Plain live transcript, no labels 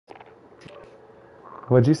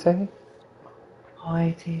What'd you say?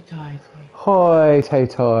 Hoity-toity.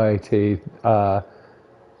 Hoity-toity.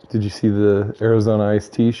 Did you see the Arizona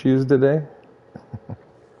iced tea shoes today?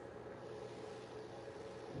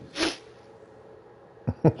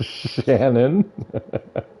 Shannon.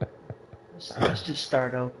 Let's just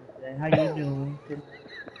start over today. How you doing today?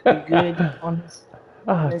 You good on this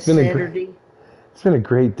It's been Saturday? it's been a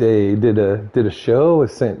great day. Did a show. I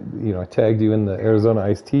tagged you in the Arizona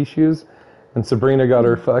iced tea shoes, and Sabrina got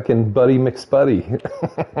her fucking Buddy McSpuddy.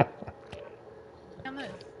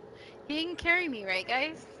 He can carry me, right,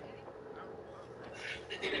 guys?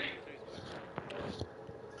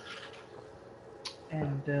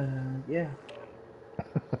 And yeah.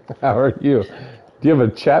 How are you? Do you have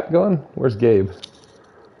a chat going? Where's Gabe?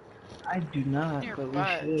 I do not, Your but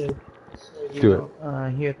butt. we should. So you Do it.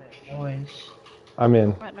 don't hear that noise. I'm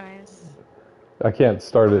in. What noise? I can't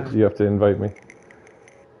start it. You have to invite me.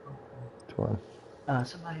 To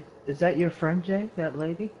Somebody, is that your friend, Jay? That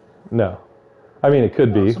lady? No. I mean, it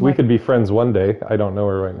could be. We Somebody, could be friends one day. I don't know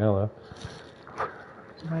her right now,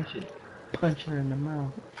 somebody should punch her in the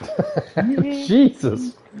mouth. though.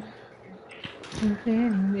 Jesus.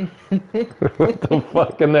 What the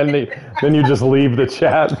fuck? And then you just leave the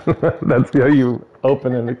chat. That's how you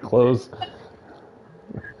open and close.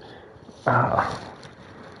 Ah.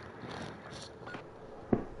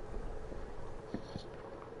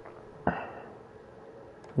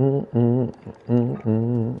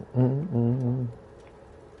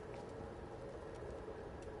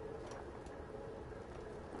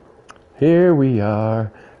 Here we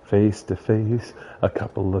are, face to face, a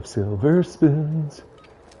couple of silver spoons.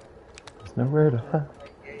 There's nowhere to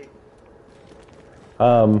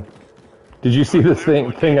hide. Did you see this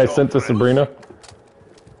thing I sent to Sabrina?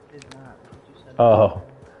 Did not. Did you send Oh,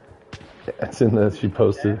 it's in the, she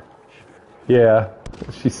posted. Yeah,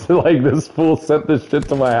 she said like, this fool sent this shit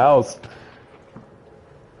to my house.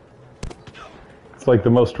 It's like the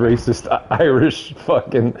most racist Irish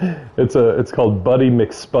fucking, it's called Buddy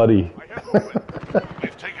McSpuddy.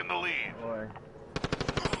 We've taken the lead. Or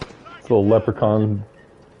It's a little leprechaun.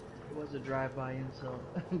 it was a drive-by insult.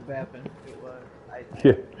 Bapping. It was.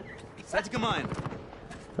 Yeah.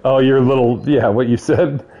 Oh, your little, yeah, what you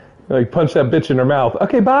said? Like, punch that bitch in her mouth.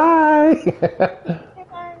 Okay, bye!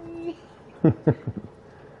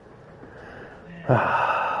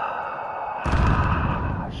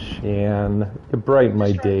 Shan, you brighten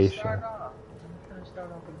my day, Shan. I'm trying to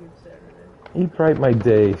start off a good Saturday. You brighten my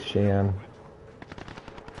day, Shan.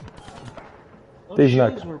 Those Dave's shoes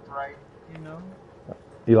not- were bright, you know.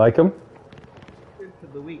 You like them? Good for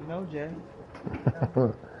the week, no, Jay.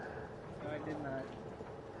 No, I did not.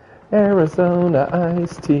 Arizona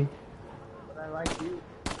iced tea. But I like you.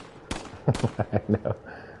 I know.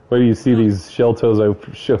 Wait till you see these shell toes I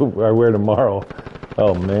wear tomorrow.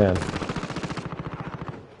 Oh man.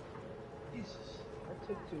 Jesus, that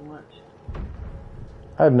took too much.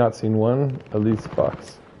 I have not seen one of these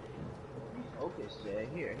fucks. Focus, Jay.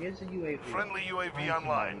 Here's a UAV. Friendly UAV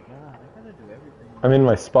online. God, I gotta do everything. I'm in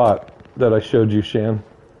my spot that I showed you, Shan.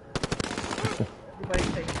 Everybody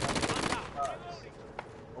take shots.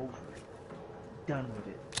 Over it. Done with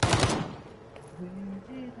it.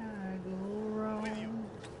 Where did I go wrong?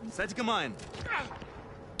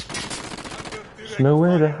 There's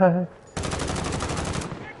nowhere to hide.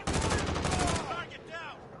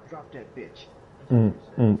 Drop that bitch.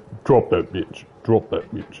 Drop that bitch. Drop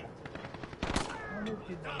that bitch. How did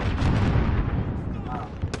you do? Wow.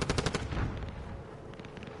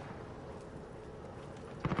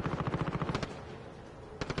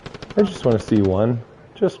 I just want to see one.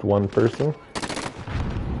 Just one person.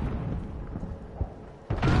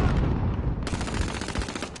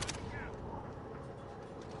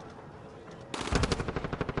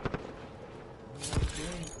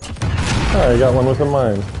 Oh, I got one with a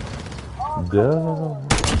mine. Duh.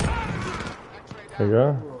 There you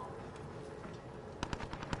go.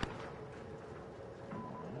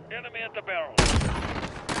 Enemy at the barrel.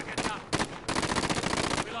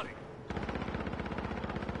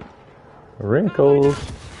 Wrinkles.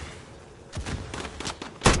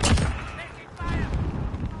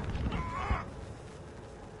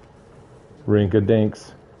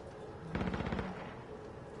 Rinka-dinks.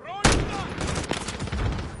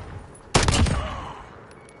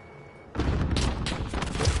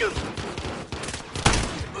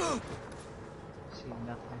 See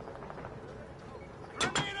nothing.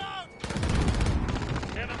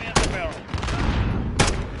 Enemy at the barrel.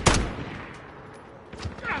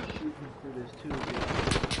 Shooting through this tube.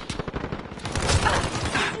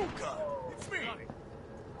 It's me.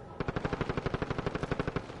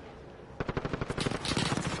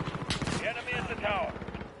 Enemy at the tower.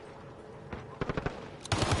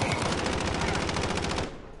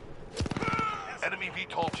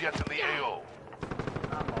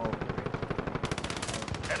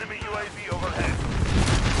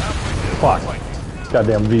 Fuck.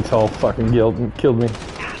 Goddamn VTOL fucking killed me.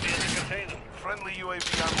 Friendly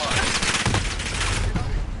UAV online.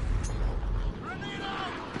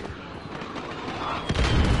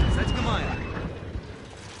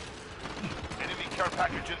 Enemy care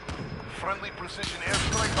package. Friendly precision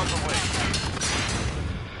airstrike on the way.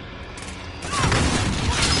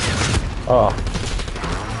 Oh.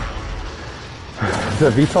 Is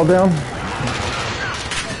that VTOL down?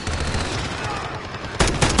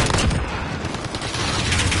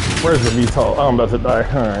 Where's the VTOL? Oh, I'm about to die.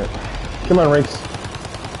 Alright. Come on, Rinks.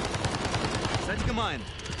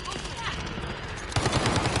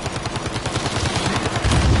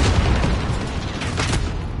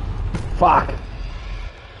 Fuck.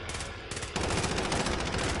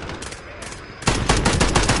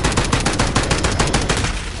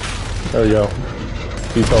 There we go.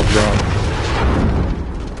 VTOL's gone.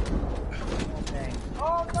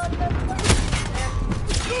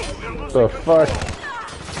 The fuck?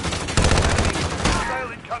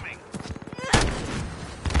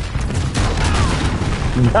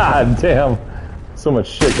 God damn. So much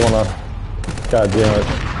shit going on. God damn it.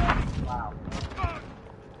 Wow.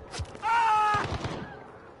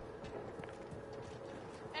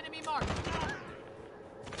 Enemy mark.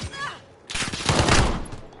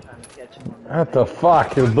 Trying to catch him on What the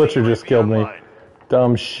fuck? The butcher just killed me.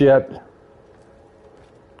 Dumb shit.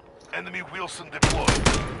 Enemy Wilson deployed.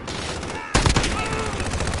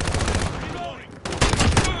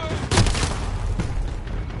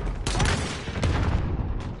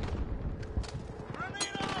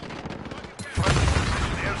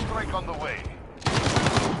 Airstrike on the way.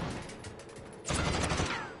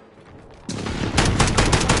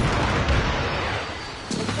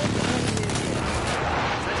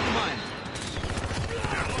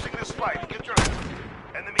 You're losing this fight. Get your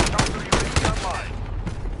enemy counter UAV online.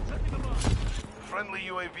 Friendly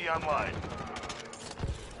UAV online.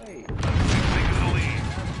 Hey, Taking the lead.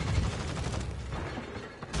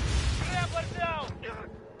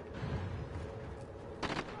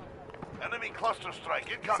 Enemy cluster strike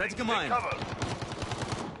incoming. Take cover.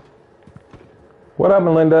 What up,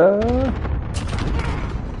 Melinda?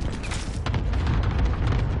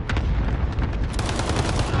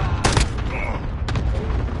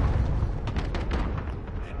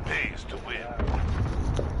 It pays to win.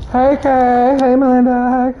 Hey, Kay. Hey, Melinda.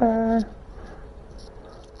 Hey, Kay.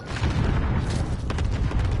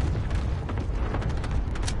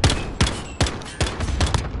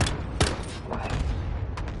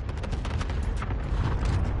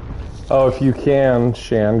 Oh, if you can,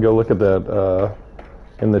 Shan, go look at that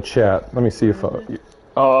in the chat. Let me see if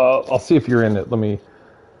I'll see if you're in it. And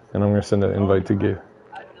I'm gonna send an invite to you.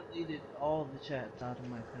 I deleted all the chats out of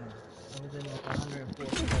my phone. I was in like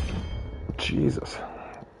 104. Jesus. I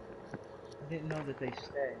didn't know that they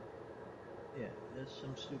stay. Yeah, that's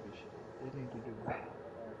some stupid shit. They need to do that.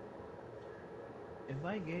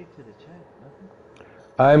 Invite Gabe to the chat, nothing?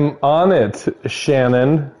 I'm on it,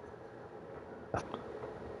 Shannon.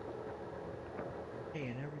 Hey,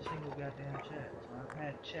 in every single goddamn chat. So I've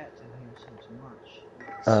had chats in here since March.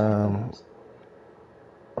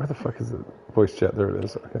 Where the fuck is the voice chat? There it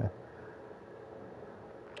is. Okay.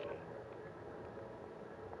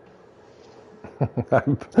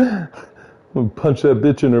 I'm gonna punch that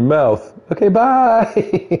bitch in her mouth. Okay, bye.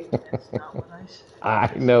 That's not what I said.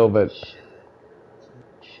 I know, but Shit.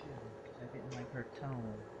 I didn't like her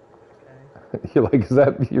tone. Okay? you're like, is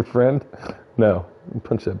that your friend? No.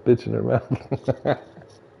 Punch that bitch in her mouth. Her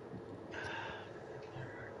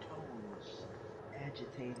tone was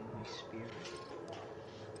agitating my spirit.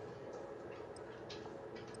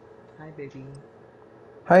 Hi, baby.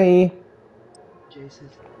 Hi.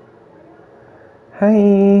 Jason's.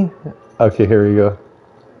 Hi. Okay, here we go.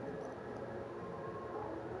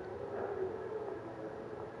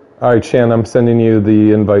 All right, Shan, I'm sending you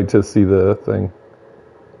the invite to see the thing.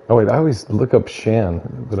 Oh, wait, I always look up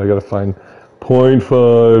Shan, but I gotta find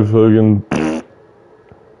 0.5 fucking...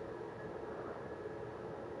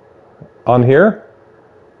 On here?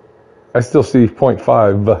 I still see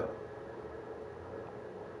 0.5.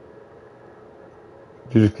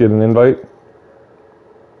 Did you just get an invite?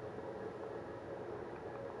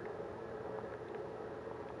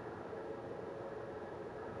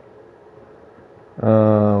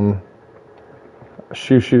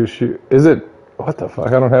 Shoe. Is it? What the fuck?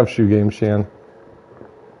 I don't have shoe game, Shan.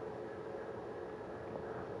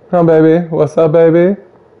 Oh, baby. What's up, baby?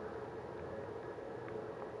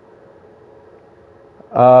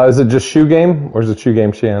 Is it just shoe game, or is it shoe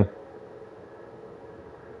game, Shan?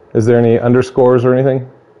 Is there any underscores or anything?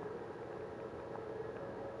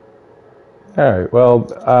 All right. Well,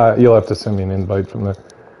 you'll have to send me an invite from there.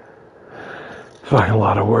 fucking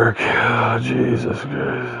lot of work. Oh, Jesus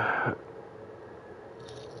Christ.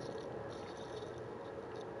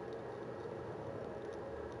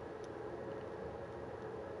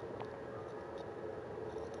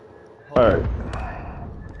 Alright.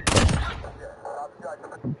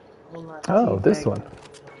 Oh, this one.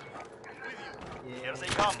 Here they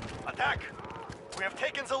come. Attack. We have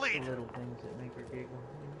taken the The lead. little things that make her giggle.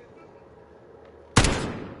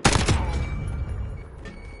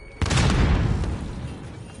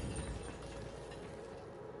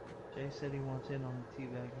 Jay said he wants in on the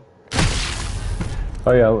teabagging.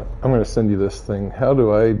 Oh yeah, I'm gonna send you this thing. How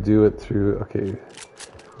do I do it through, okay,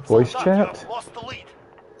 voice Soldat, you chat? have lost the lead.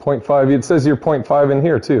 0.5, it says you're 0.5 in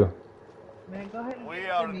here too. Man, go ahead and We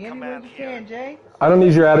are send me in any way command you here. can, Jay. I don't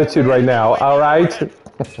need your attitude right now, alright?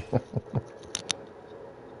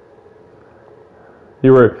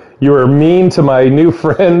 You were mean to my new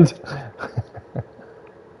friend.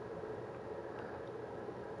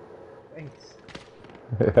 Thanks.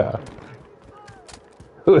 Yeah.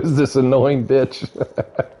 Who is this annoying bitch?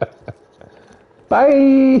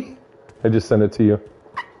 Bye! I just sent it to you.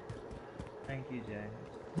 Thank you, Jay.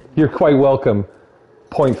 You're quite welcome.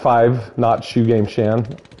 0.5, not Shoe Game Shan.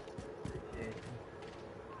 Appreciate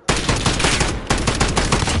you.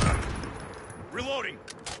 Reloading.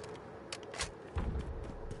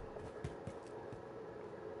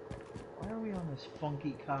 Why are we on this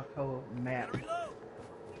funky Kako map?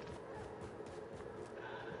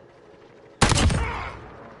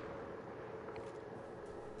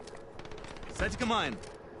 Set to command.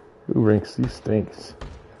 Ooh, Rinks, you stinks.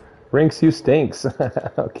 Rinks, you stinks.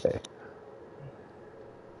 Okay.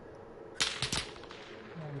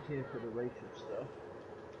 I'm here for the racial stuff.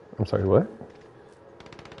 I'm sorry, what?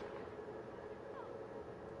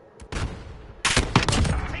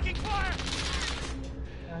 Taking fire.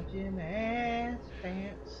 Got you in the ass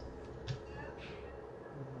pants.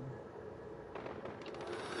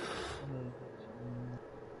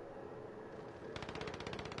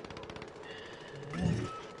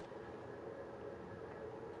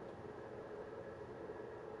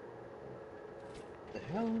 The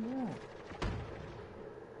hell is that?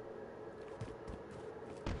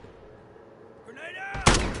 Grenade out.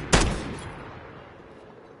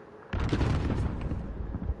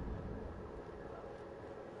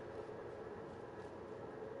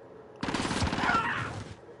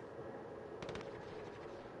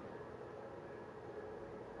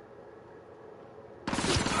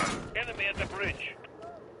 Enemy at the bridge.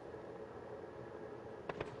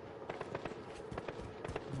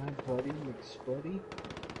 My buddy McSpuddy.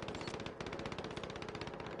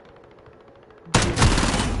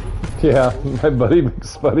 Yeah, my buddy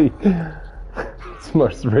McSpuddy. It's the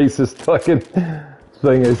most racist fucking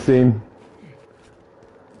thing I've seen.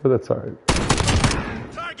 But that's alright.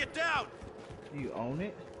 Target down. You own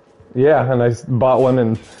it? Yeah, and I bought one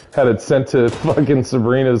and had it sent to fucking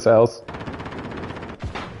Sabrina's house.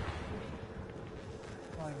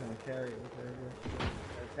 Probably gonna carry it with her.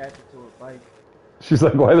 Attach it to a bike. She's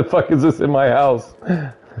like, why the fuck is this in my house?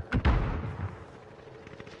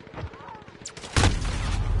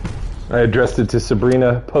 I addressed it to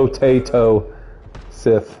Sabrina Potato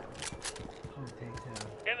Sith. Potato.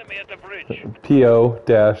 Enemy at the bridge.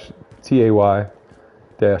 P-O-T-A-Y-T-O-E.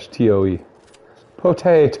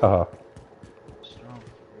 Potato. Strong.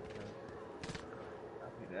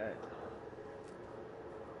 Copy that.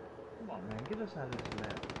 Come on, man. Get us out of this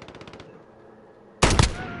map.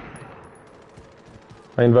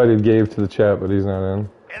 I invited Gabe to the chat, but he's not in.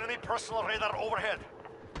 Enemy personal radar overhead.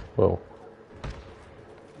 Whoa.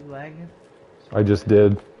 You lagging? I just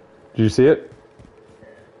did. Did you see it?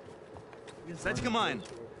 Set to command.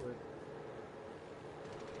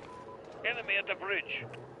 Enemy at the bridge.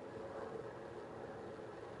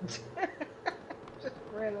 Just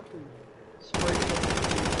ran up and sprayed him.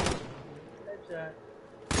 Headshot.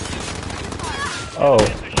 Oh,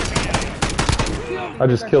 I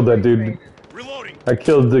just killed that dude. Reloading. I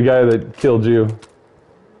killed the guy that killed you.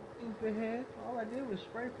 Stupid head. All I did was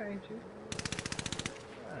spray paint you.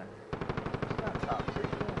 It's not toxic.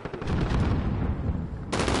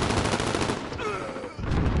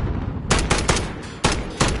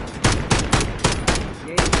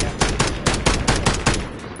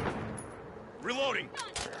 Reloading.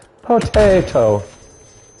 Potato.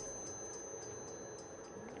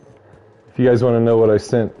 If you guys want to know what I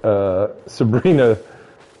sent Sabrina,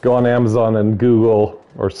 go on Amazon and Google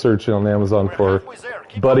or search on Amazon for Halfway there.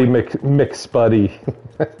 Keep Buddy going. McSpuddy.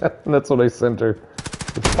 That's what I sent her.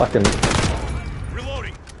 It's fucking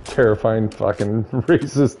Reloading. terrifying, fucking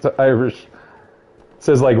racist Irish. It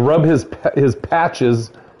says like rub his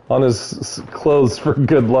patches on his clothes for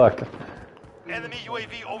good luck. Enemy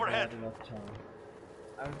UAV overhead. Bad luck charm.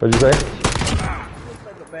 What'd you say? Looks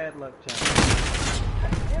like a bad luck charm.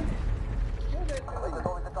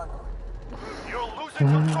 You're losing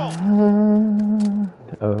control.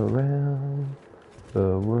 Around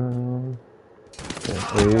the world.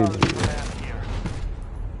 Last 80, here.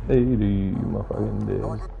 80 motherfucking days.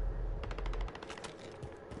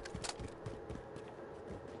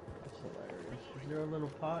 That's hilarious. Is there a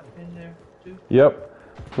little pot in there too? Yep.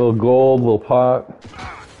 Little gold, little pot.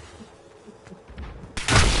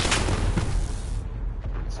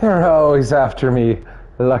 They're always after me,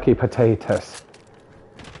 lucky potatoes.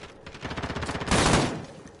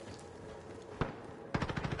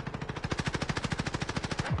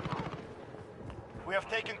 We have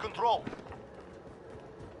taken control.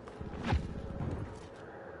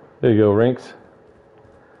 There you go, Rinks.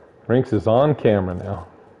 Rinks is on camera now.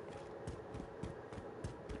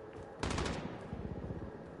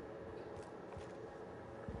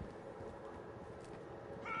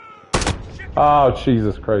 Oh,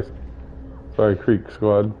 Jesus Christ. Sorry, Creek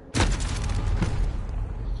Squad.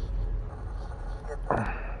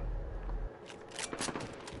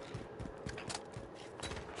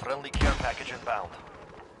 Friendly care package inbound.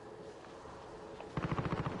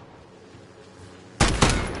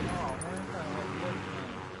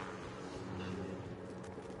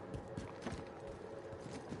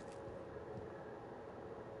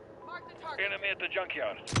 Mark the target. Enemy at the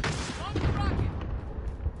junkyard. On the rocket.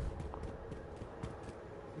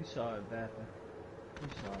 You saw it, Batman. You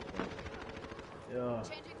saw it, bro. Yeah.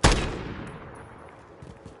 Changing.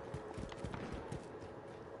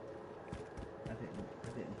 I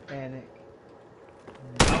didn't panic.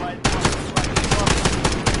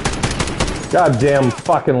 Goddamn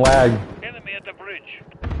fucking lag. Enemy at the bridge.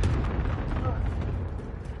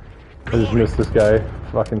 I just missed this guy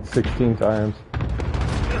fucking 16 times.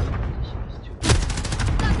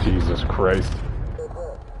 Jesus Christ.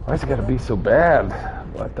 Why's it gotta be so bad?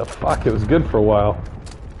 What the fuck? It was good for a while.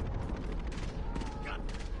 How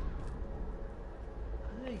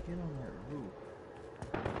did they get on that roof?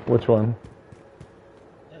 Which one?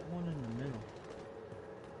 That one in the middle.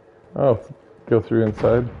 Oh, go through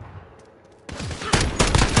inside.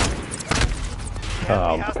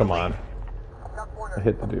 Oh, come on. I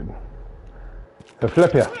hit the dude. He'll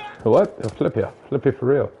flip ya. What? He'll flip ya. Flip you for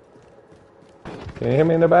real. Can you hit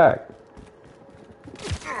me in the back?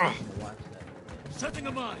 I'm gonna watch that. Setting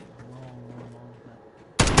a mine.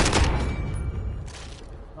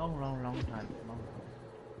 Long time.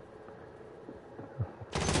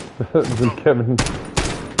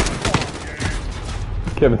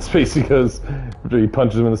 Kevin Spacey goes after he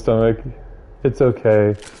punches him in the stomach. It's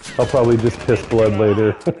okay. I'll probably just piss blood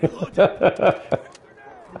later. This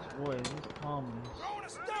boy, this calmness.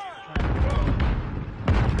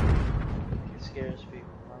 It scares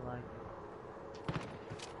people. I like it.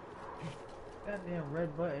 Goddamn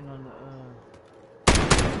red button on the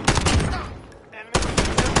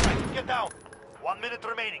Enemy. Get down. 1 minute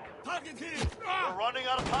remaining. Target hit. We're running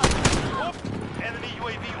out of time. Enemy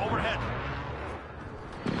UAV overhead.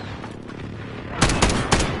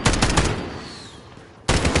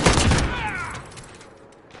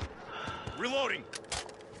 Reloading.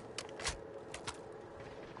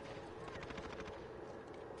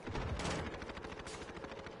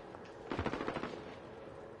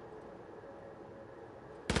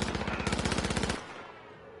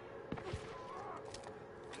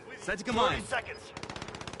 Setting a 30 mine. seconds.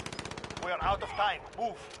 We are out of time.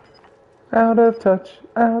 Move. Out of touch,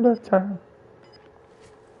 out of time.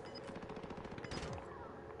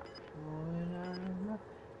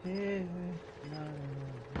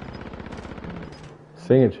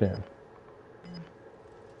 Sing it, Chan.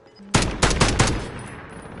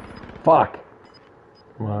 Fuck.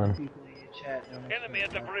 Come on. people in your chat don't Enemy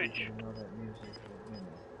at the bridge. know that music, but, you know.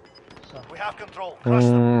 So, We have control. Crush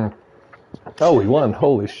them. Oh, we won.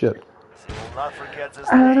 Holy shit. We will not forget this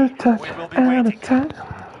Out day. of touch, We will be out waiting. of time.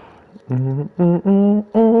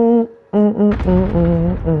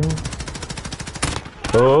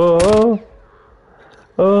 Oh,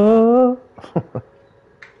 oh.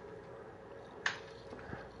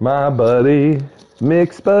 My buddy,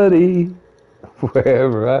 mixed buddy,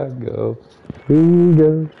 wherever I go, he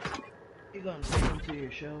goes. you gonna take them to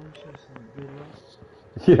your shows for some good luck?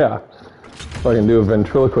 Yeah, if I can do a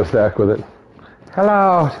ventriloquist act with it.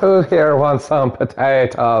 Hello, who here wants some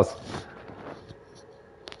potatoes?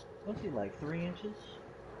 What's he like, 3 inches?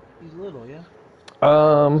 He's little, yeah?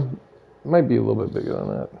 Might be a little bit bigger than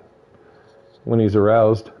that. When he's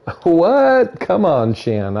aroused. What? Come on,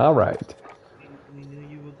 Shan. All right. We knew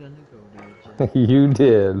you were gonna go there, Jeff. You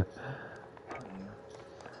did.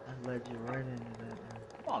 I led you right into that. Man.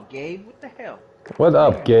 Come on, Gabe. What the hell? What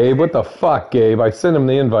up, Gabe? What the fuck, Gabe? I sent him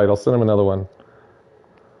the invite. I'll send him another one.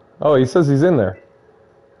 Oh, he says he's in there.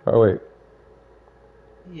 Oh, wait.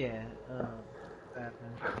 Yeah,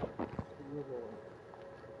 Batman.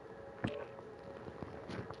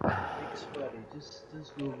 McSpuddy.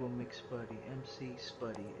 Just Google McSpuddy. MC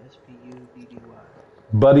Spuddy. SPUDDY.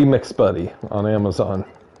 Buddy McSpuddy on Amazon.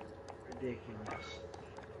 Ridiculous.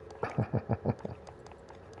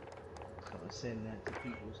 So I send that to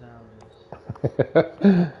people's houses. Like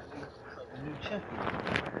a new champion.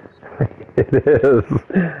 It is.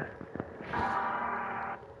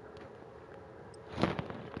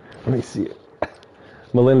 Let me see it.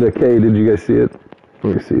 Melinda K, did you guys see it?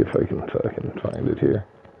 Let me see if I can find it here.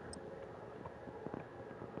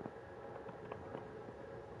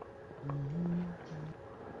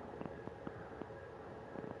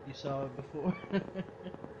 You saw it before?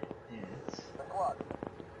 Yes.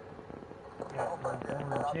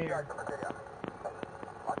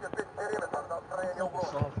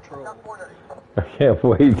 Soft troll. I can't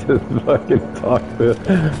wait to fucking talk to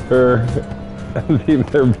her and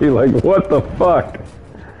either be like, what the fuck?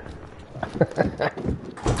 Imagine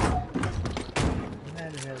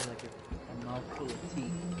it has like a mouthful of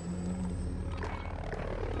teeth.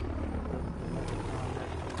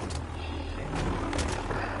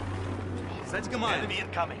 Set command. Enemy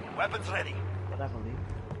incoming. Weapons ready. But I believe.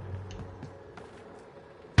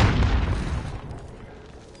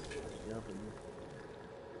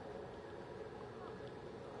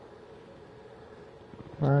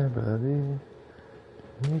 My buddy,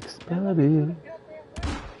 McSpuddy.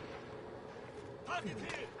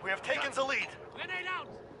 We have taken the lead. Grenade out!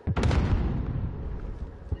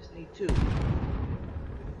 Just need two.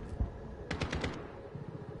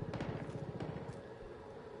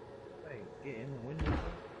 Hey, get in the window.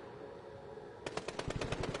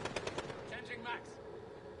 Changing max.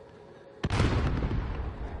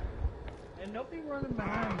 And don't be running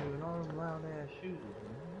behind you with all them loud ass shooters,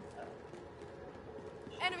 man.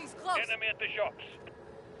 Enemies close. Enemy at the shops.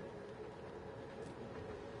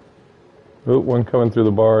 Oh, one coming through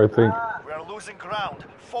the bar, I think. We are losing ground.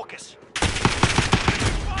 Focus.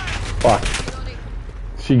 Fuck.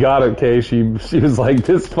 She got it, Kay. She was like,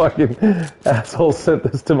 this fucking asshole sent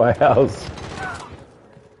this to my house.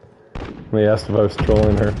 And he asked if I was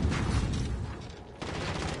trolling her.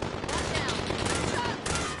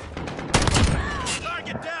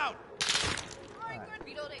 Target down.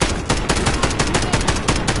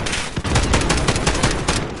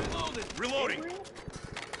 Reloading.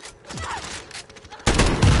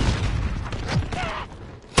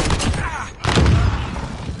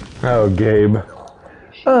 Oh, Gabe.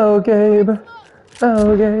 Oh, Gabe.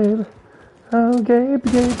 Oh, Gabe. Oh, Gabe,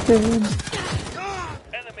 Gabe, Gabe.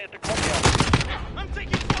 Enemy at the courtyard. I'm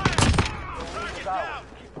taking fire. Target down.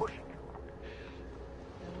 Keep pushing.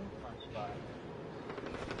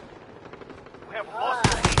 We have lost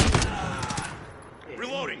the lead.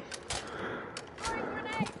 Reloading.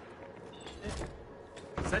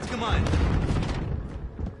 Set command.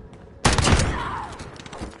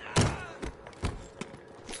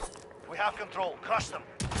 We have control. Crush them.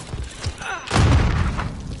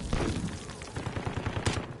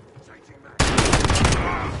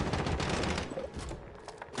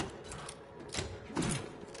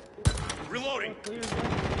 Reloading.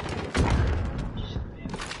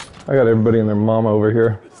 I got everybody and their mama over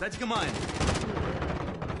here. Set command.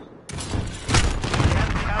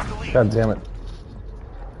 Enemy has the lead. God damn it.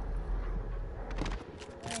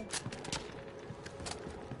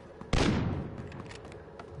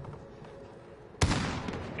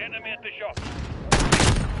 Enemy at the shop.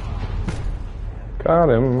 Got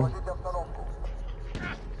him.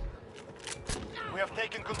 We have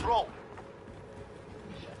taken control.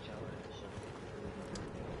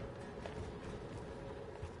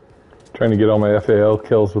 Trying to get all my FAL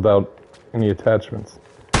kills without any attachments.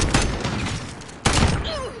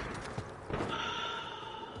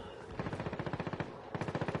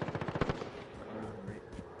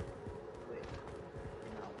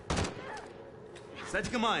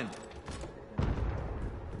 Set command.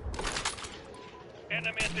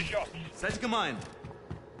 Enemy at the shop. Set command.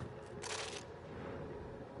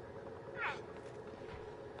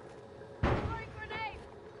 Grenade!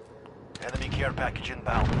 Enemy care package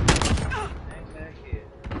inbound. Hang back here.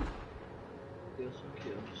 Kill some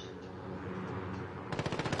kills.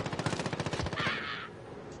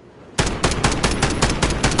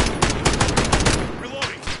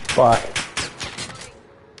 Reloading. Fuck.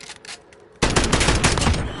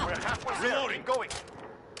 We're halfway there. Reloading. Keep going.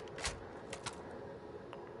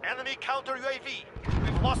 Enemy counter UAV.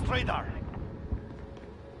 We've lost radar.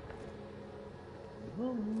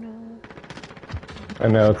 Oh no. I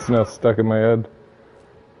know, it's now stuck in my head.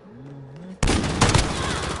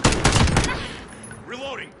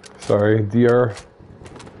 Reloading. Sorry, Diablo?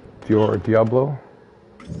 What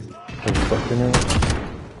the fuck your name?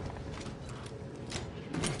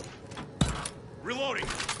 Reloading.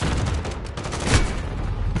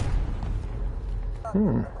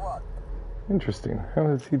 Interesting. How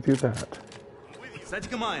does he do that? Set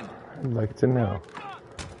command. I'd like to know.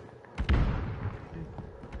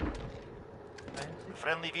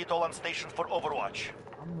 Friendly VTOL on station for Overwatch.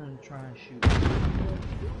 I'm gonna try and shoot.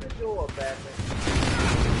 Open the door, Batman.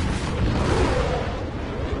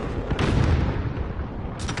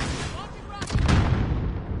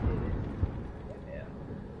 Yeah.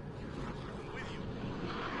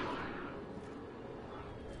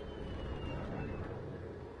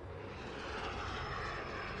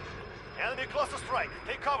 Enemy cluster strike.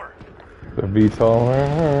 Take cover. The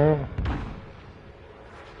VTOL.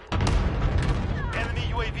 Enemy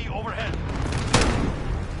UAV overhead.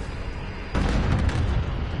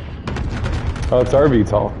 Oh, it's our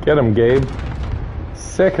VTOL. Get him, Gabe.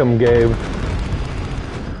 Sick him, Gabe.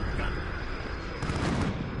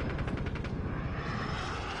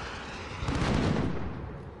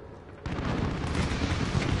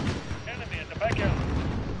 Enemy at the back end.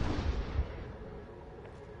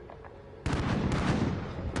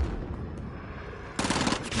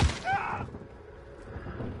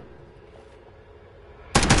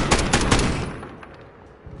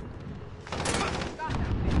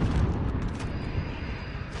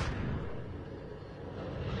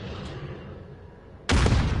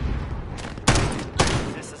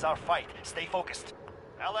 This is our fight. Stay focused.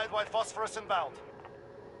 Allied white phosphorus inbound.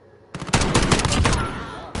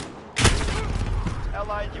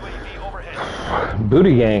 Allied UAV overhead.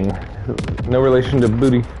 Booty Gang. No relation to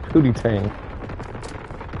Booty Tang.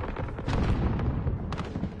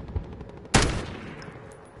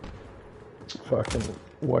 Fucking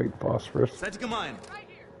white phosphorus. Set command.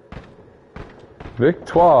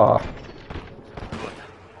 Victoire. Good.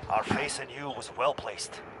 Our face in you was well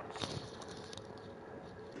placed.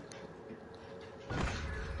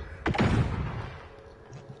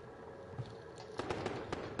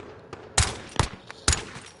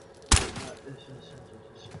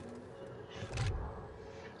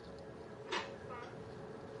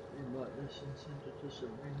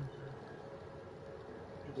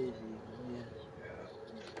 It is evil, yes.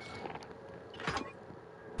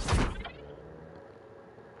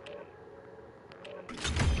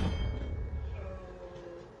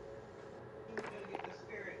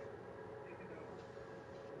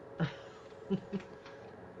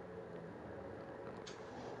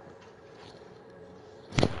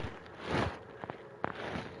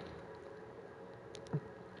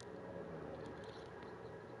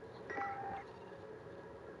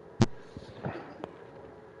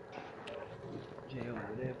 Jay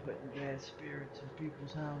over there putting bad spirits in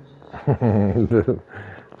people's houses.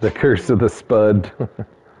 the curse of the Spud.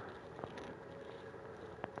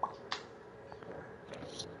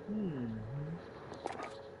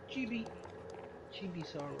 Chibi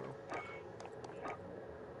sorrow.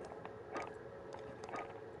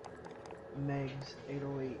 Megs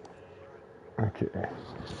 808. Okay.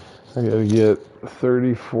 I gotta get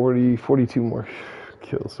 30, 40, 42 more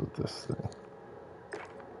kills with this thing.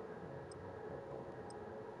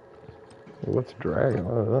 What's dragging?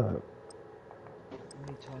 What is that?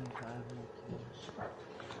 Only 25 more kills.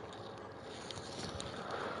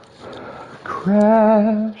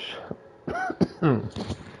 Crash.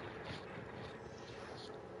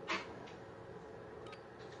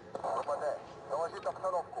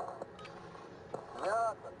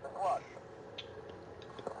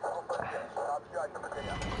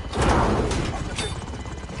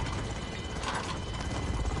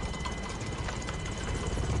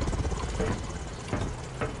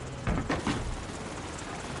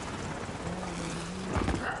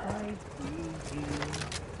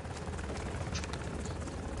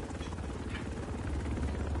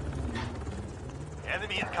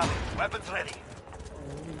 Enemy incoming. Weapons ready.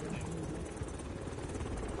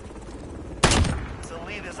 The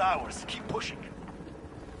lead is ours. Keep pushing.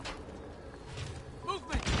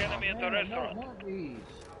 Movement! Enemy at the restaurant. Not these.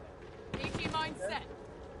 AP mine set.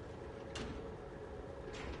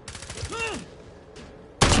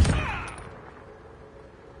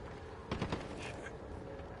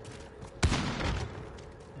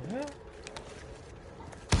 Yeah.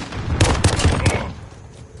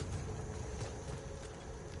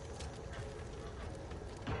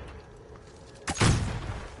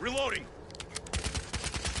 Reloading.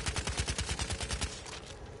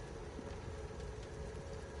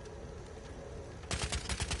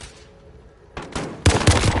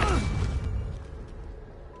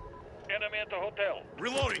 at the hotel.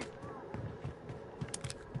 Reloading.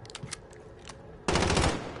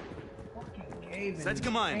 Fucking cave Set and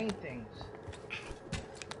command. paintings.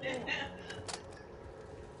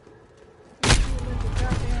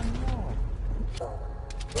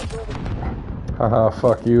 Haha,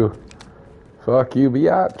 fuck you. Fuck you,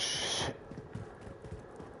 biatch.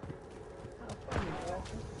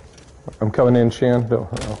 I'm coming in, Shan. Don't.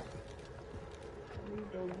 Oh.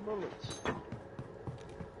 Need those bullets.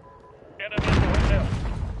 Enemy at the hotel.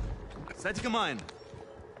 Set command.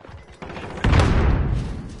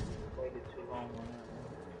 Waited too long on that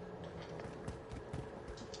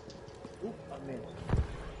one. Oop, I missed.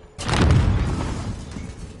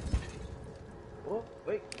 Oh,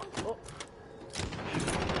 wait. Oh.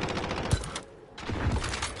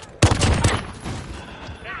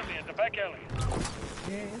 Enemy at the back alley.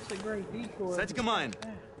 Yeah, it's a great decoy. Set command.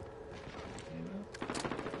 You know?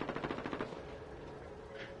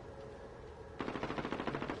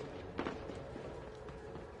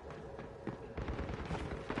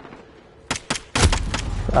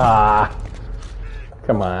 Ah.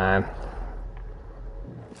 Come on.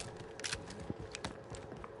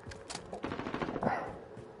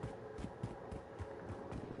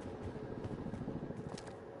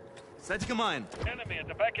 Set command. Enemy at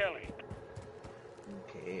the back alley. Who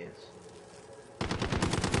cares?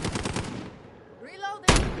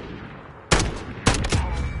 Reloading.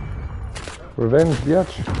 Revenge,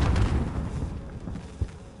 biatch.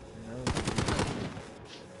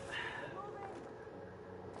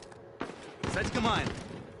 Set command.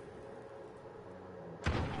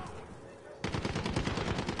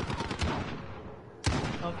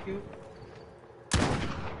 How cute.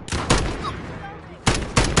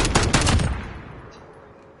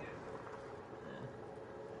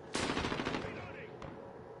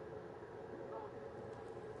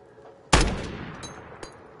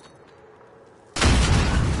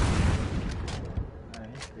 Alright,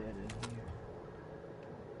 he's dead in here.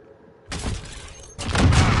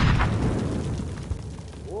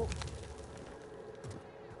 Whoa.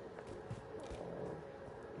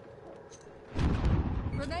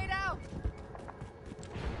 Grenade out.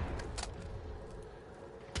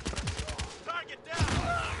 Target down.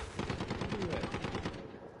 Who that?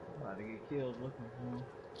 About to get killed looking for him.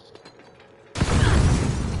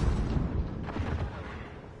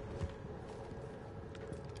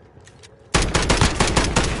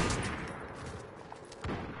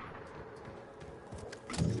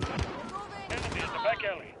 Enemy at the back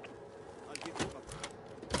alley.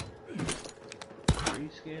 Are you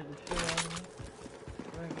scared the shit out of me?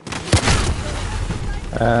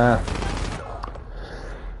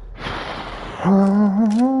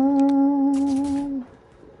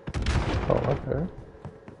 Oh, okay.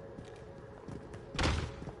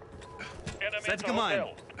 Enemy at the hotel.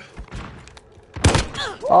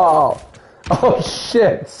 Oh. Oh,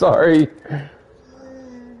 shit. Sorry. You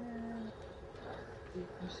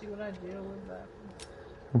see what I deal with that?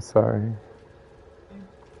 I'm sorry.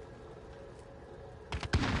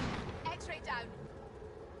 X-ray down.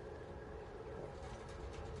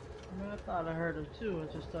 I mean, I thought I heard them too. I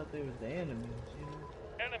just thought they was the enemies, you know?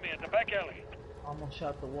 Enemy at the back alley. Almost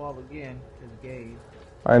shot the wall again, because Gabe.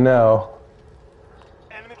 I know.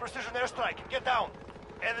 Enemy precision airstrike. Get down.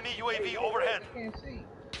 Enemy UAV overhead. I can't see.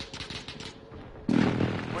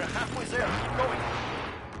 We're halfway there. Keep going.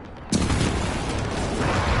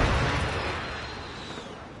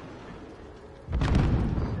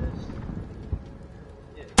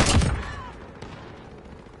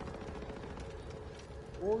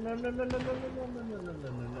 Oh, no, no, no, no, no, no, no, no, no, no, no,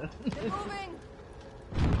 no. They're moving.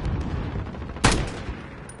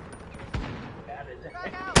 Got it.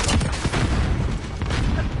 Frag out.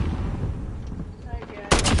 I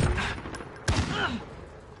got it.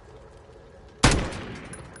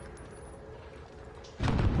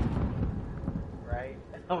 Right?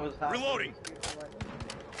 I was hot. Reloading.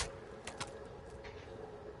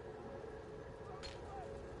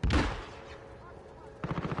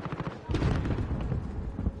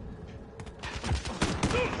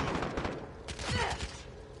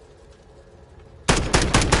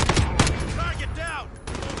 Target down.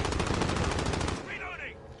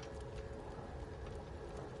 Reloading.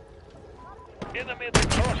 Enemy at the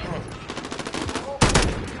crossroads.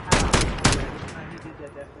 He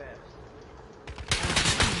did that fast.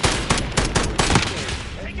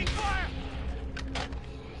 Taking fire.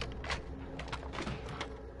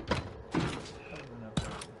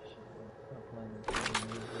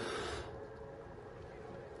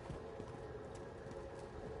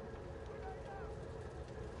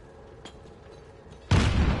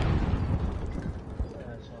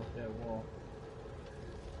 That's off that wall.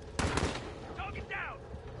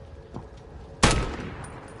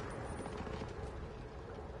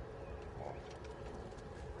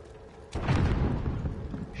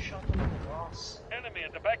 Enemy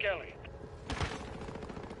at the back alley.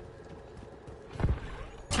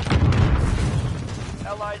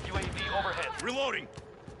 Allied UAV overhead. Reloading.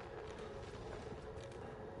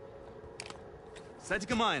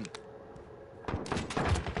 Setting a mine.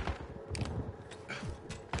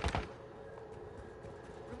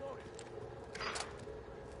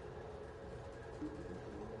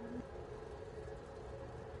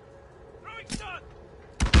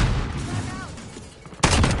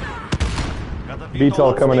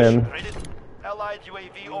 VTOL coming in. Allied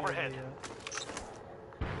UAV overhead.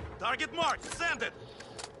 Target marked. Send it.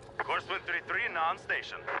 Course 133 now on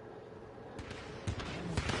station.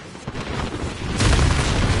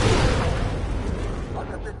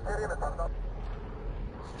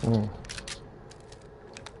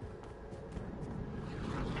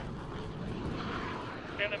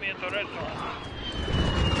 Enemy at the restaurant.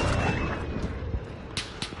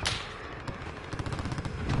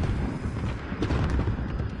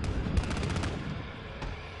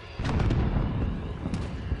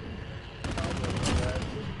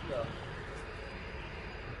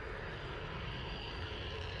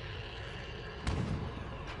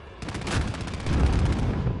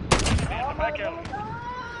 Back alley.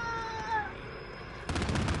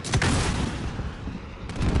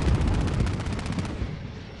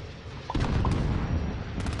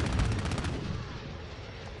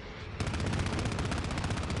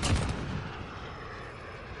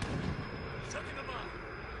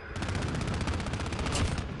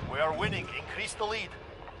 We are winning. Increase the lead.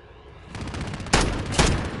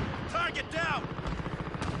 Target down.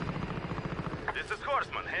 This is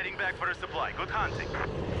Horseman heading back for a supply. Good hunting.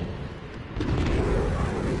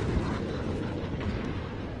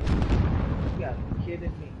 You gotta be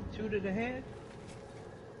kidding me. 2 to the head?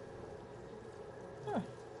 Huh.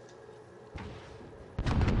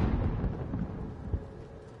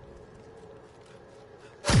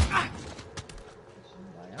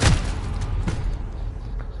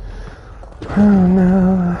 Oh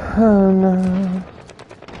no, oh no.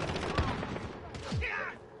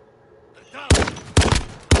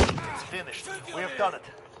 It's finished. We have done it.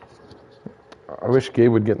 I wish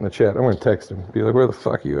Gabe would get in the chat. I'm gonna text him. Be like, where the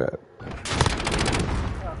fuck are you at?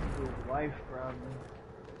 Talking to his wife, probably.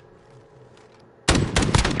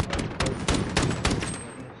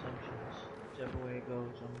 Whichever way it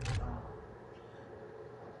goes, I'm fine.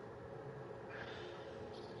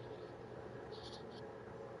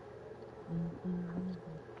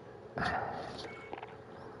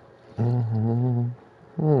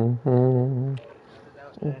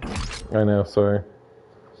 I know, sorry.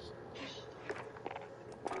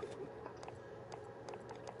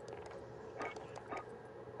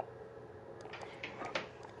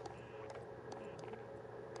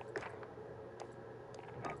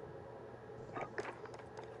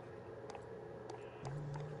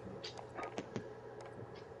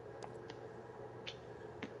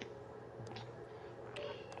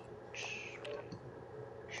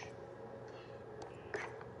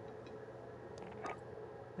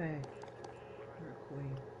 Hey, you're a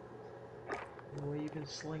queen. The way you've been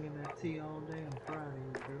slinging that tea all day, I'm proud of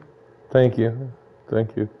you, girl. Thank you.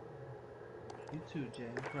 Thank you. You too, Jay.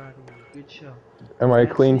 I'm proud of you. Good show. Am I a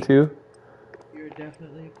Bad queen seat. too? You're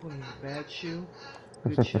definitely a queen. Bad shoe.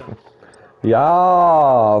 Good show.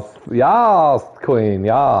 Yas! Yas, queen,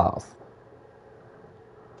 yas.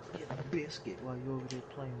 Get a biscuit while you're over there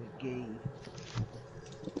playing with Gabe.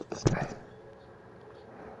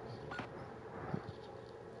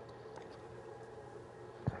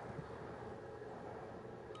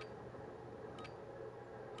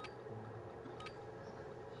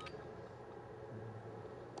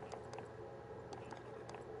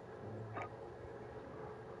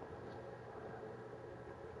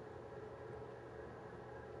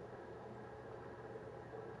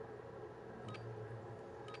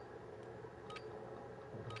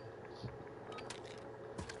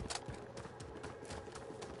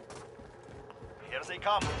 Here they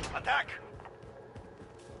come. Attack!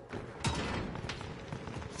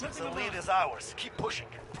 The lead is ours. Keep pushing.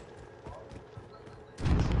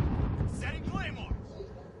 Setting claymore.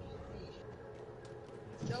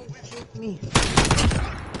 Don't shoot me.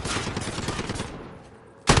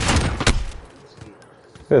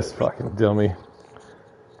 This fucking dummy.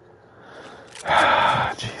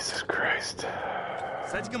 Jesus Christ.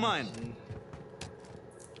 Setting a mine.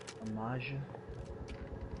 Amaja.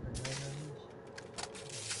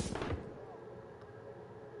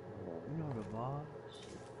 You know the vibes.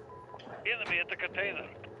 Enemy at the container.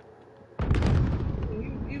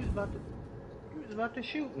 He was about to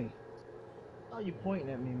shoot me. Why are you pointing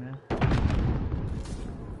at me, man? I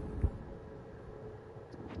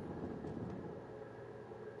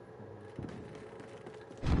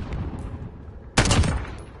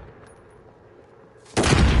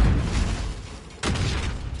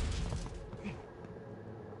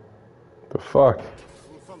fuck?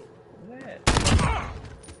 Where?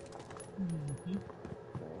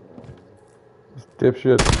 This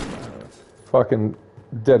dipshit fucking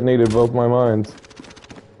detonated both my mines.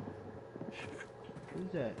 Who's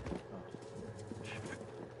that?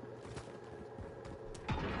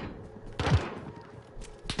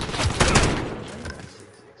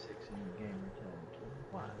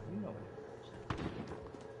 Why? You know it.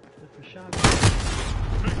 Look for shotgun.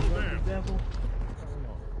 Devil.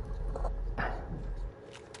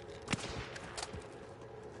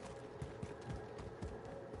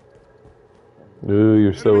 Ooh,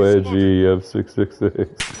 you're so edgy. You have 666.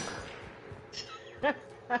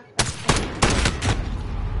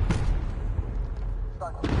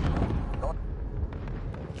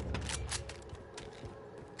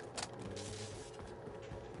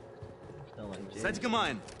 Садик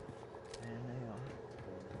mine. And they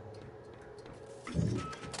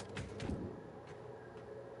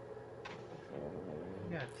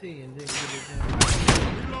are. Got T and didn't get it down.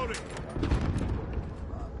 Reloading.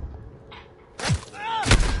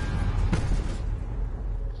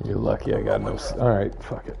 You're lucky I got no... Alright,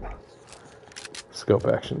 fuck it. Scope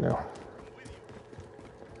action now.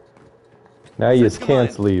 Now you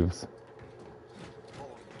can't leaves.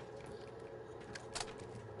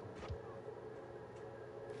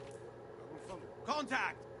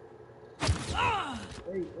 Contact.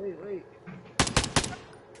 Wait.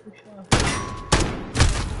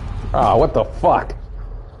 Ah, what the fuck?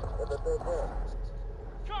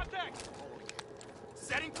 Contact.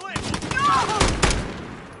 Setting clip.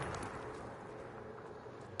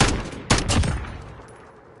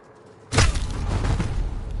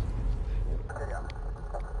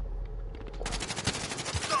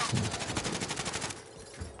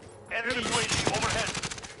 Enemy UAV overhead.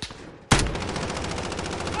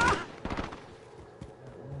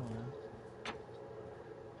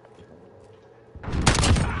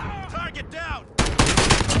 Target down.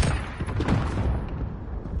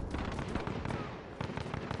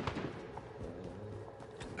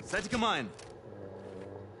 Садик mine.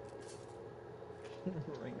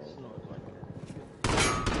 Ring snorts like that.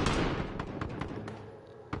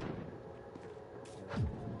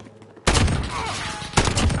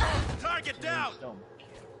 Target down. Don't.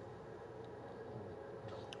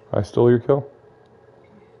 I stole your kill?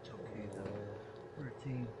 It's okay though. We're a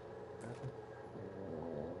team.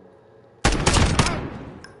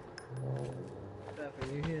 Pepper,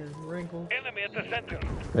 you hear his wrinkles? Enemy at the center.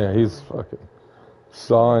 Yeah, he's fucking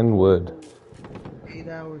sawing wood.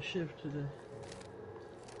 8-hour shift today.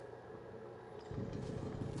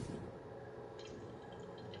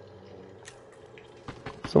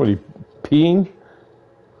 Somebody peeing?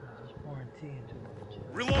 Just pouring tea into it.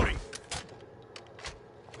 Reloading.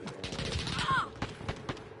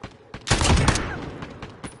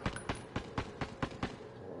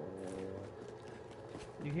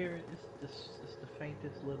 You hear it? It's the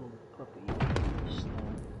faintest little puppy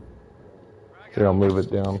snore. Here, I'll move it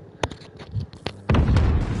down. Oh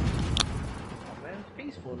man, it's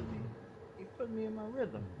peaceful to me. He put me in my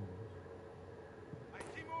rhythm. I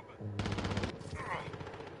see movement.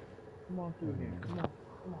 Come on through here. Come on.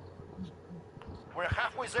 We're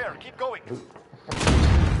halfway there. Keep going.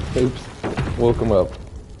 Oops. Woke him up.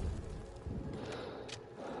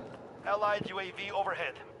 Allied UAV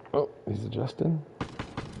overhead. Oh, he's adjusting.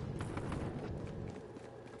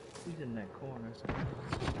 He's in that corner.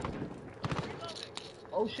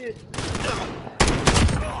 Oh shit!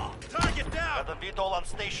 Target down. Got the VTOL on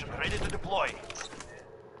station, ready to deploy.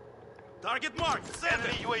 Target marked. Send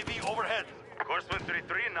Enemy it. UAV overhead. Horseman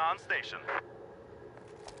 33 now on station.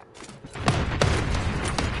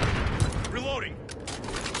 Reloading.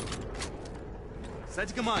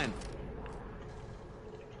 Садик mine.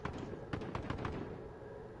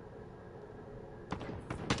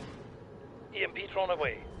 EMP thrown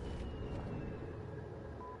away.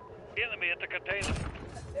 Enemy at the container.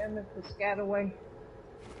 Damn it, the scataway.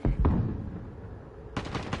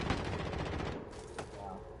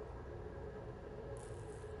 Wow.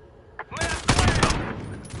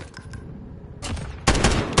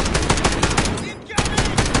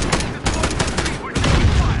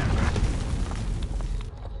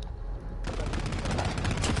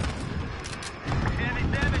 Heavy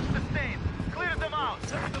damage sustained. Clear them out.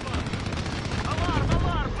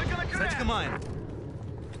 Alarm. We're gonna crash. Садик mine.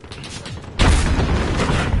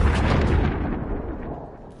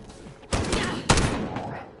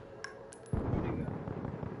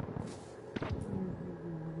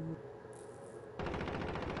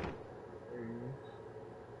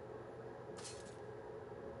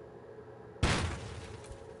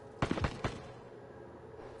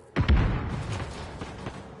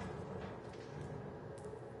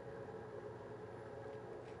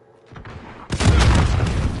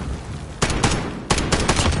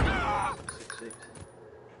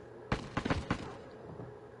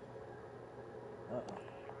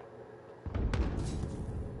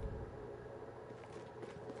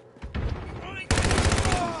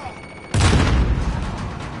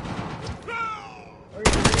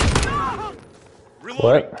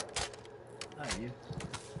 Reloading. What? Not you.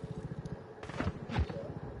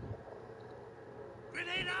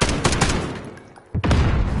 Grenade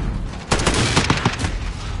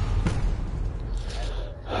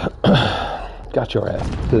out. Got your ass,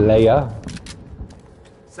 player.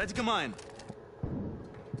 Setting a mine.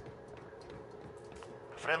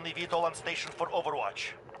 Friendly VTOL on station for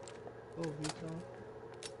Overwatch. Oh, Vito.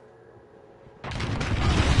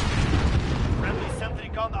 Friendly sentry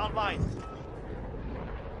gun online.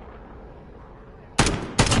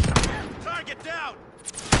 Target down.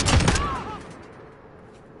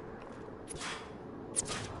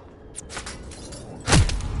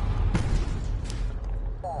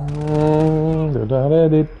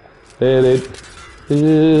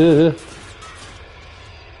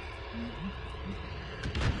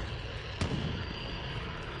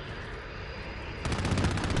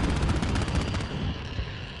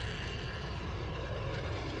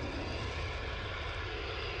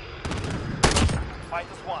 Fight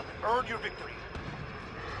as one. Earn your victory.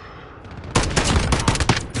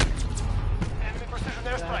 Enemy precision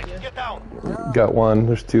airstrike. Get down. Got one.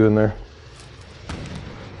 There's two in there.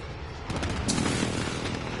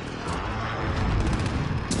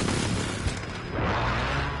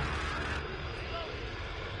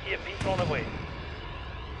 EMP on the way.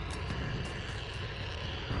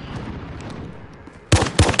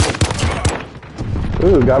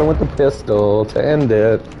 Ooh, got him with the pistol to end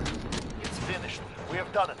it. It's finished. We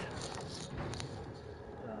have done it.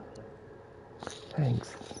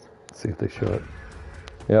 Thanks. Let's see if they show it.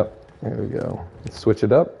 Yep, there we go. Let's switch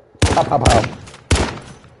it up. Pow, pow, pow.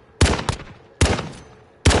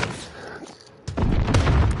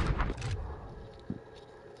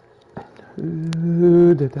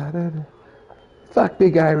 Ooh, da, da, da, da. Fuck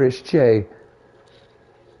Big Irish J. I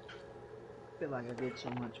feel like I did so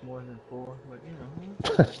much more than 4, but you know.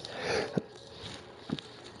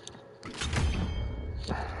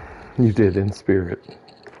 You did in spirit.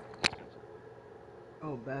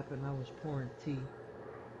 Oh, Bappin, I was pouring tea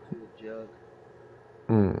to a jug.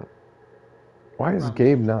 Why is Promise.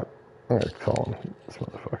 Gabe not... I'm gonna call him, this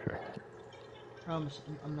motherfucker. Promise,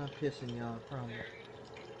 I'm not pissing y'all, I promise.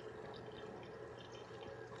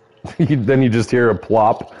 Then you just hear a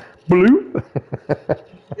plop. Bloop.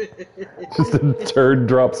 Just a turd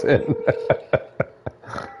drops in.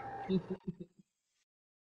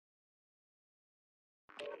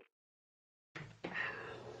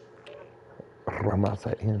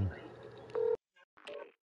 Ramasa in.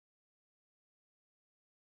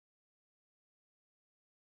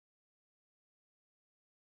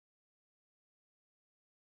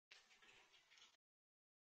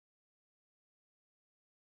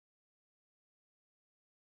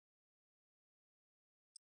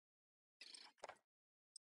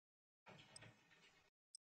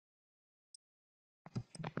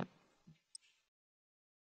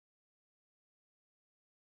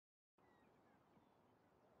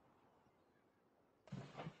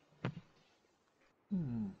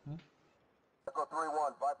 Echo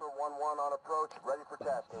 3-1, Viper 1-1 on approach, ready for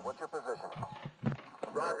tasking. What's your position?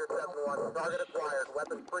 Roger, 7-1. Target acquired.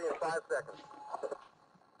 Weapons free in 5 seconds.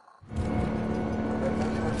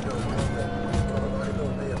 Location is good.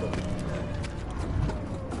 Vehicle.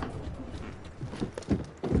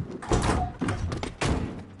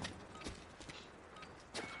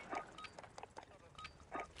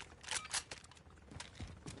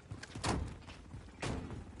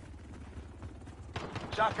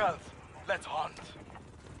 Jackals, let's hunt.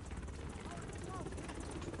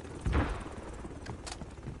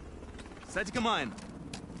 Setting a mine.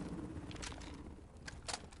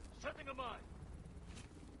 Setting a mine.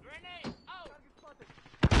 Grenade out.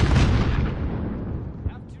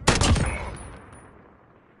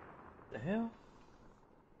 The hell?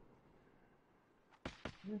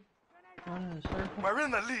 Running in a circle? We're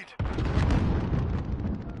in the lead.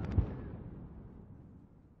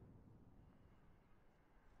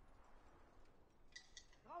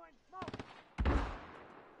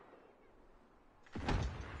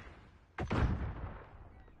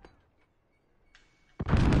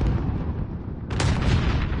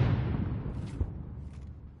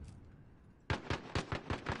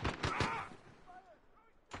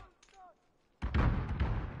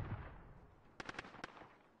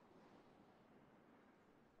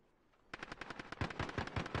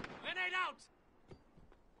 Grenade out.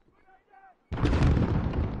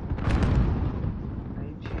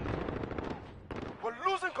 We're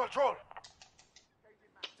losing control.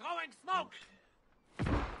 Throwing smoke.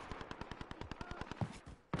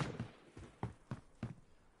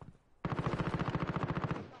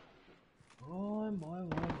 Boy, boy,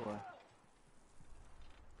 boy, boy.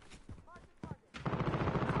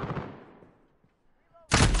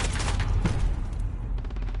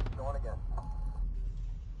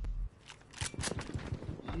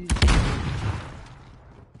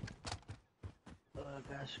 Oh, I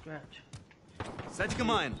got a scratch. Садика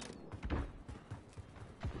майн.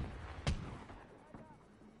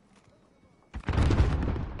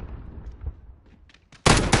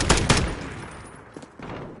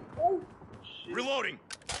 Reloading.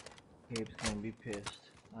 Gabe's gonna be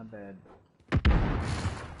pissed. My bad.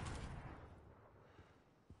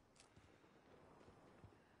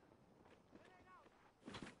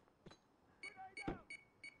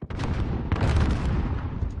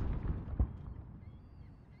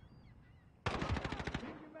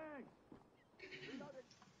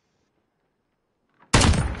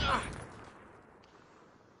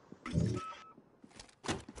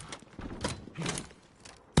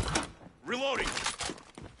 Reloading.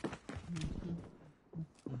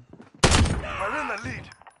 We're in the lead.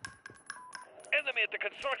 Enemy at the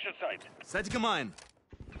construction site. Садика майн.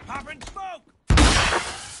 Popping smoke.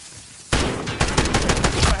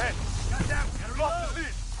 Ahead. Got down. Lost the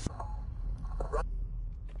lead.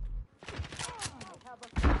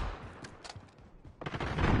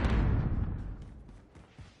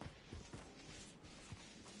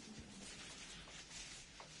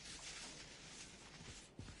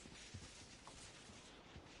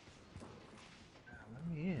 Let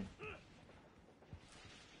me in.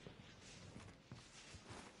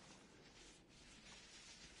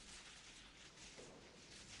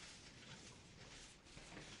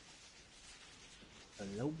 A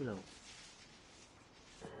low blow.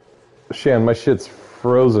 Shan, my shit's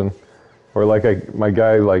frozen. Or like my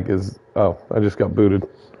guy like is, oh, I just got booted. Me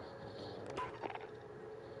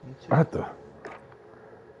too. What the?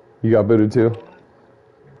 You got booted too?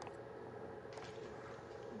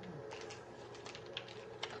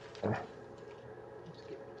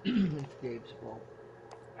 It's Gabe's fault.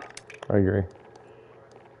 I agree.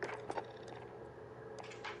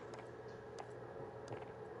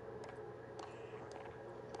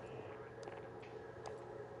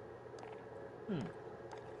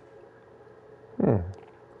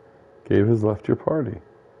 Gabe has left your party.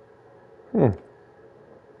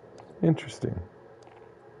 Interesting.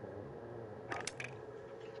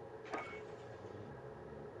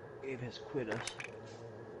 Gabe has quit us.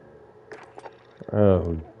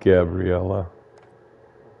 Oh, Gabriella.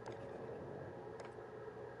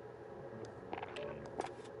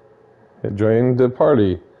 Join the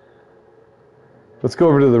party. Let's go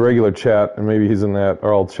over to the regular chat, and maybe he's in that,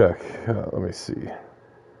 or I'll check. Let me see. Yeah,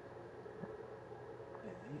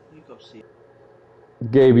 you go see.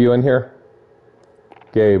 Gabe, you in here?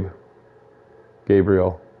 Gabe.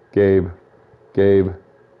 Gabriel. Gabe. Gabe.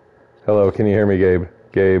 Hello, can you hear me, Gabe?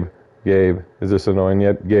 Gabe. Gabe. Is this annoying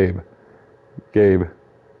yet? Gabe. Gabe.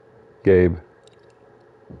 Gabe.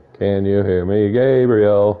 Can you hear me,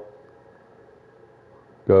 Gabriel?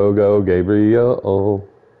 Go, go, Gabriel.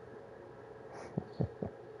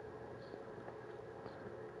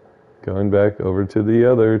 Going back over to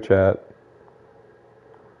the other chat.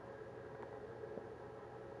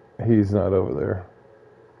 He's not over there.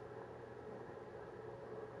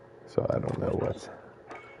 So I don't know what's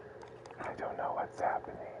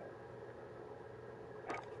happening.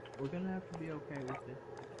 We're gonna have to be okay with it.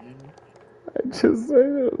 I don't know.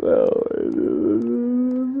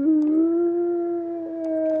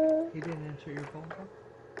 He didn't answer your phone call?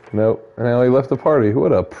 Nope. And now he left the party.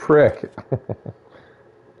 What a prick.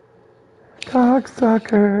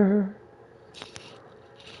 Cocksucker.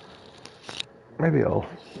 Maybe I'll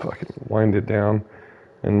fucking wind it down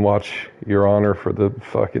and watch Your Honor for the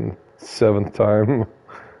fucking 7th time. What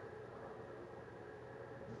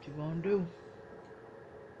you gonna do?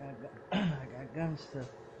 I got guns to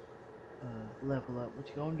level up. What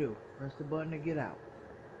you gonna do? Press the button to get out.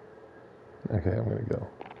 Okay, I'm gonna go.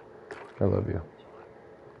 I love you.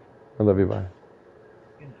 I love you, bye.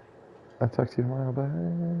 Good night. I'll talk to you tomorrow, bye.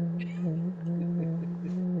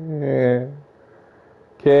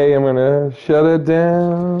 Okay, I'm gonna shut it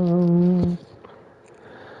down.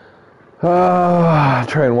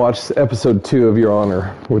 Try and watch episode 2 of Your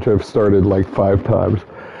Honor, which I've started like 5 times.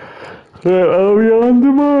 I'll be on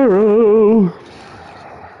tomorrow.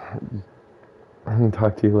 I'll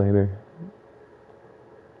talk to you later.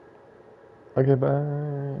 Okay,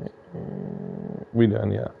 bye. We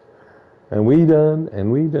done, yeah. And we done,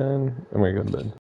 and we done. I'm gonna go to bed.